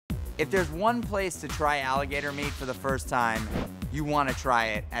If there's one place to try alligator meat for the first time, you want to try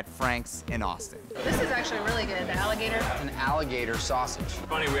it at Frank's in Austin. This is actually really good, the alligator. An alligator sausage.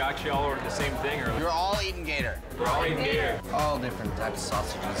 Funny, we actually all ordered the same thing earlier. You're all eating gator. We're all eating gator. All different types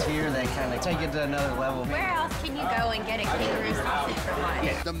of sausages. Here, they kind of take it to another level. Where else can you go and get a kangaroo sausage for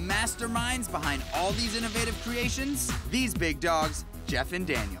lunch? The masterminds behind all these innovative creations, these big dogs, Jeff and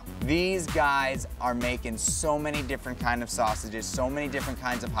Daniel. These guys are making so many different kinds of sausages, so many different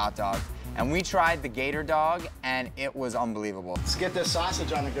kinds of hot dogs. And we tried the gator dog, and it was unbelievable. Let's get this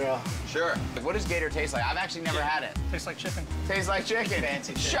sausage on the grill. Sure. What does gator taste like? I've actually never had it. Tastes like chicken. Tastes like chicken.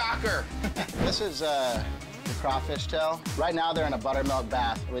 Fancy chicken. Shocker. This is the crawfish tail. Right now they're in a buttermilk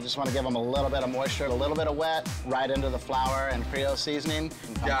bath. We just want to give them a little bit of moisture, a little bit of wet, right into the flour and Creole seasoning.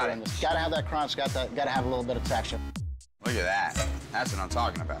 Got it. Gotta have that crunch, gotta have a little bit of texture. Look at that. That's what I'm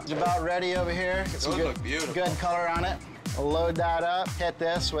talking about. It's about ready over here. Get some Those look beautiful. Good color on it. We'll load that up, hit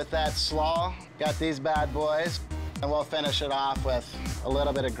this with that slaw. Got these bad boys. And we'll finish it off with a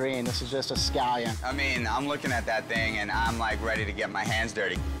little bit of green. This is just a scallion. I mean, I'm looking at that thing, and I'm like ready to get my hands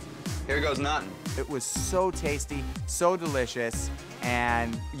dirty. Here goes nothing. It was so tasty, so delicious,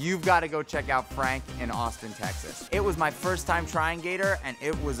 and you've got to go check out Frank in Austin, Texas. It was my first time trying gator, and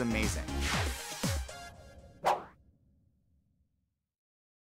it was amazing.